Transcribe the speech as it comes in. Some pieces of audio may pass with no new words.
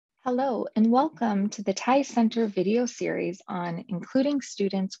Hello, and welcome to the TIE Center video series on including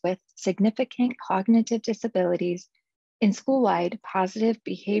students with significant cognitive disabilities in school-wide positive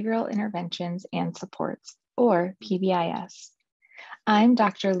behavioral interventions and supports, or PBIS. I'm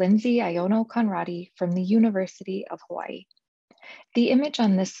Dr. Lindsay Iono Conradi from the University of Hawaii. The image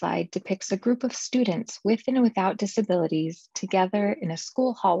on this slide depicts a group of students with and without disabilities together in a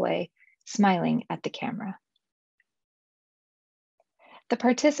school hallway, smiling at the camera. The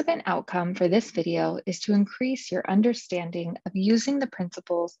participant outcome for this video is to increase your understanding of using the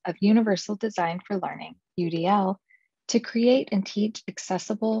principles of Universal Design for Learning, UDL, to create and teach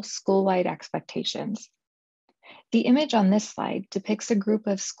accessible school-wide expectations. The image on this slide depicts a group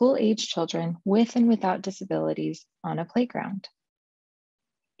of school-age children with and without disabilities on a playground.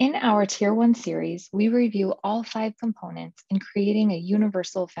 In our Tier 1 series, we review all 5 components in creating a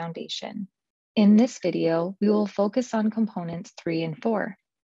universal foundation. In this video, we will focus on components 3 and 4,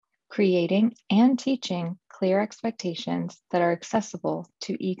 creating and teaching clear expectations that are accessible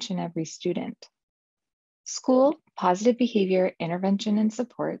to each and every student. School Positive Behavior Intervention and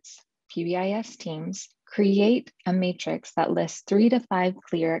Supports, PBIS teams, create a matrix that lists 3 to 5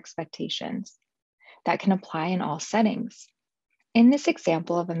 clear expectations that can apply in all settings. In this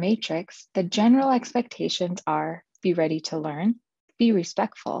example of a matrix, the general expectations are be ready to learn, be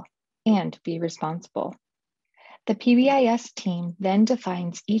respectful, and be responsible. The PBIS team then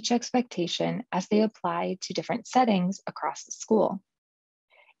defines each expectation as they apply to different settings across the school.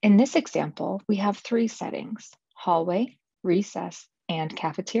 In this example, we have 3 settings: hallway, recess, and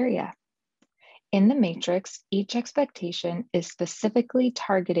cafeteria. In the matrix, each expectation is specifically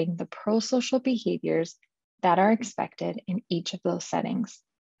targeting the pro-social behaviors that are expected in each of those settings.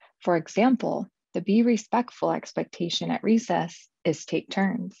 For example, the be respectful expectation at recess is take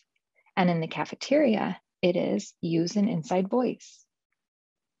turns. And in the cafeteria, it is use an inside voice.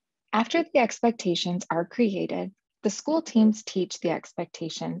 After the expectations are created, the school teams teach the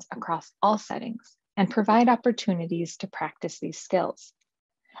expectations across all settings and provide opportunities to practice these skills.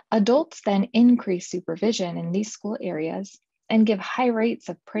 Adults then increase supervision in these school areas and give high rates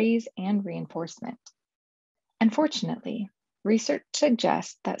of praise and reinforcement. Unfortunately, research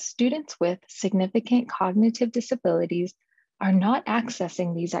suggests that students with significant cognitive disabilities are not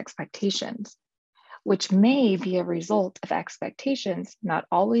accessing these expectations, which may be a result of expectations not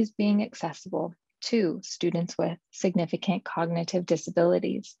always being accessible to students with significant cognitive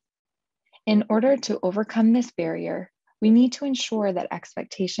disabilities. In order to overcome this barrier, we need to ensure that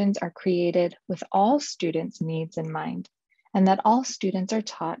expectations are created with all students' needs in mind, and that all students are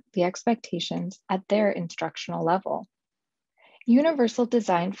taught the expectations at their instructional level. Universal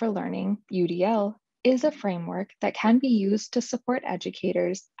Design for Learning, UDL, is a framework that can be used to support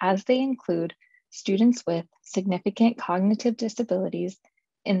educators as they include students with significant cognitive disabilities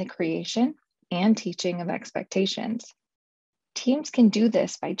in the creation and teaching of expectations. Teams can do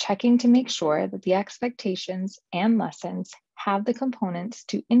this by checking to make sure that the expectations and lessons have the components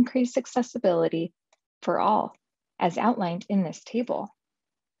to increase accessibility for all, as outlined in this table.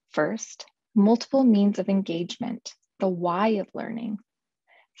 First, multiple means of engagement, the why of learning.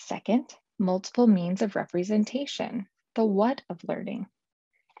 Second, multiple means of representation, the what of learning.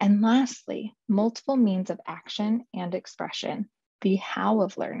 And lastly, multiple means of action and expression, the how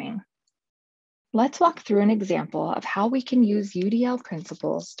of learning. Let's walk through an example of how we can use UDL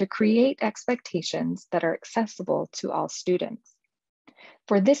principles to create expectations that are accessible to all students.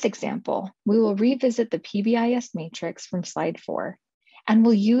 For this example, we will revisit the PBIS matrix from slide 4, and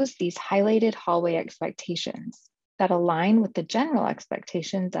we'll use these highlighted hallway expectations that align with the general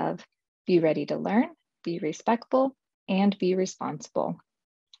expectations of be ready to learn, be respectful, and be responsible.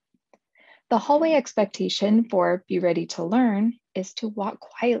 The hallway expectation for be ready to learn is to walk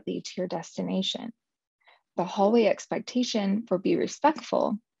quietly to your destination. The hallway expectation for be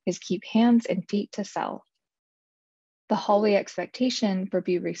respectful is keep hands and feet to self. The hallway expectation for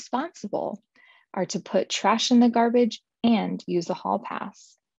be responsible are to put trash in the garbage and use a hall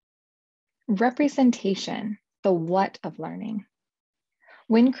pass. Representation, the what of learning.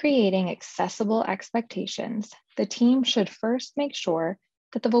 When creating accessible expectations, the team should first make sure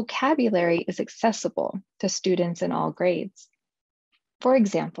that the vocabulary is accessible to students in all grades. For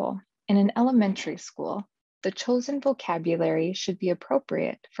example, in an elementary school, the chosen vocabulary should be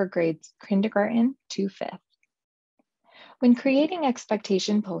appropriate for grades kindergarten to 5th. When creating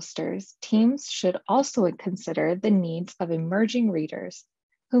expectation posters, teams should also consider the needs of emerging readers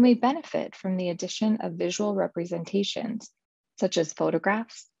who may benefit from the addition of visual representations, such as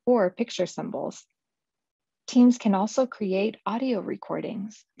photographs or picture symbols. Teams can also create audio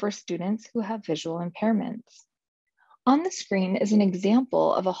recordings for students who have visual impairments. On the screen is an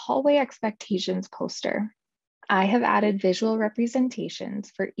example of a hallway expectations poster. I have added visual representations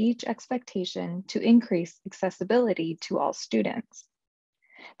for each expectation to increase accessibility to all students.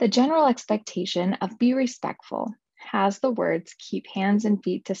 The general expectation of be respectful has the words keep hands and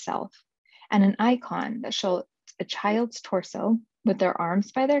feet to self and an icon that shows a child's torso with their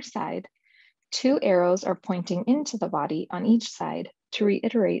arms by their side. Two arrows are pointing into the body on each side to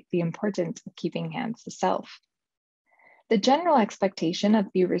reiterate the importance of keeping hands to self. The general expectation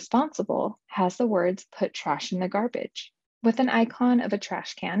of be responsible has the words put trash in the garbage with an icon of a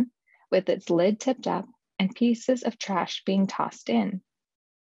trash can with its lid tipped up and pieces of trash being tossed in.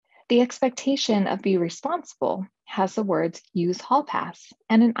 The expectation of be responsible has the words use hall pass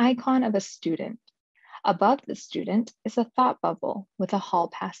and an icon of a student. Above the student is a thought bubble with a hall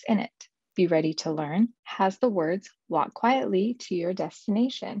pass in it. Be ready to learn has the words walk quietly to your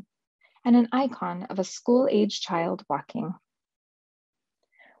destination and an icon of a school-age child walking.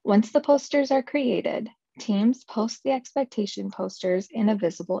 Once the posters are created, teams post the expectation posters in a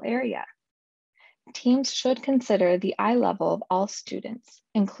visible area. Teams should consider the eye level of all students,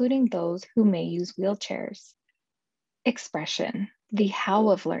 including those who may use wheelchairs. Expression, the how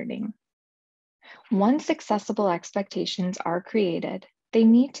of learning. Once accessible expectations are created, they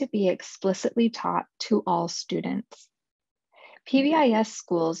need to be explicitly taught to all students. PBIS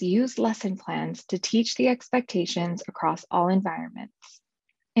schools use lesson plans to teach the expectations across all environments.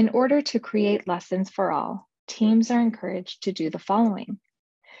 In order to create lessons for all, teams are encouraged to do the following.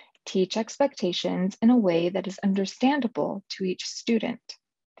 Teach expectations in a way that is understandable to each student.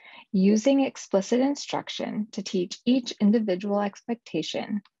 Using explicit instruction to teach each individual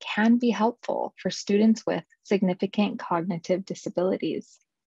expectation can be helpful for students with significant cognitive disabilities.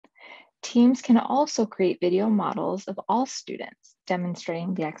 Teams can also create video models of all students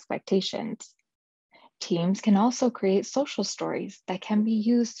demonstrating the expectations. Teams can also create social stories that can be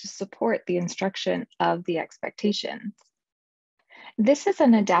used to support the instruction of the expectations. This is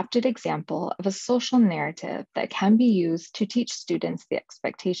an adapted example of a social narrative that can be used to teach students the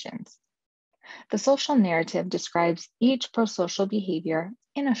expectations. The social narrative describes each prosocial behavior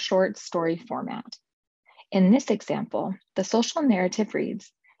in a short story format. In this example, the social narrative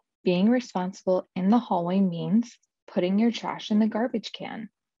reads, being responsible in the hallway means putting your trash in the garbage can.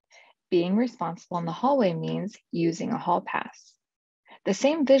 Being responsible in the hallway means using a hall pass. The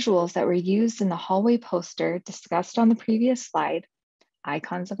same visuals that were used in the hallway poster discussed on the previous slide,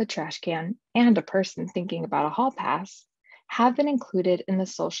 icons of a trash can and a person thinking about a hall pass, have been included in the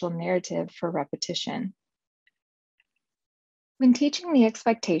social narrative for repetition. When teaching the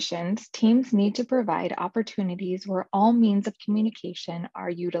expectations, teams need to provide opportunities where all means of communication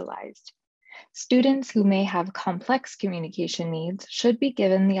are utilized. Students who may have complex communication needs should be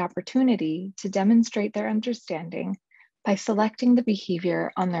given the opportunity to demonstrate their understanding by selecting the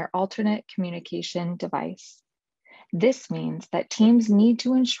behavior on their alternate communication device. This means that teams need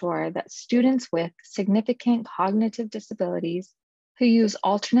to ensure that students with significant cognitive disabilities who use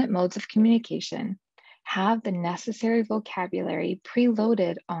alternate modes of communication have the necessary vocabulary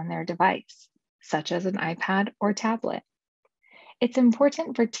preloaded on their device, such as an iPad or tablet. It's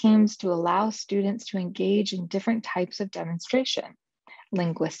important for teams to allow students to engage in different types of demonstration,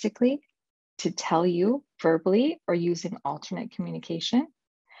 linguistically, to tell you verbally or using alternate communication,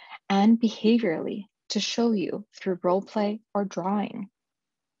 and behaviorally, to show you through role play or drawing.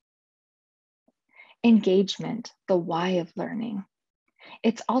 Engagement, the why of learning.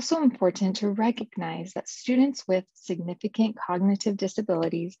 It's also important to recognize that students with significant cognitive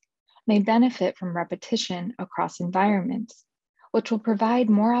disabilities may benefit from repetition across environments, which will provide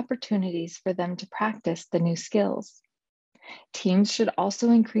more opportunities for them to practice the new skills. Teams should also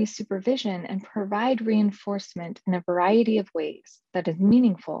increase supervision and provide reinforcement in a variety of ways that is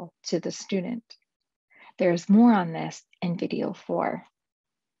meaningful to the student. There's more on this in video 4.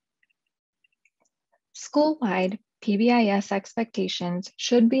 School-wide PBIS expectations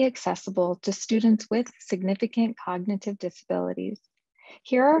should be accessible to students with significant cognitive disabilities.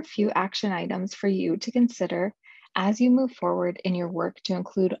 Here are a few action items for you to consider as you move forward in your work to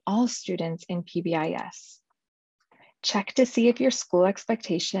include all students in PBIS. Check to see if your school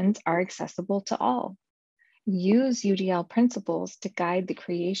expectations are accessible to all. Use UDL principles to guide the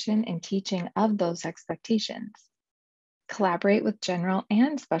creation and teaching of those expectations. Collaborate with general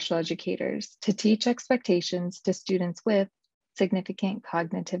and special educators to teach expectations to students with significant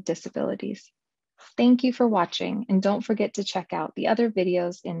cognitive disabilities. Thank you for watching, and don't forget to check out the other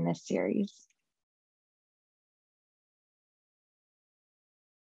videos in this series.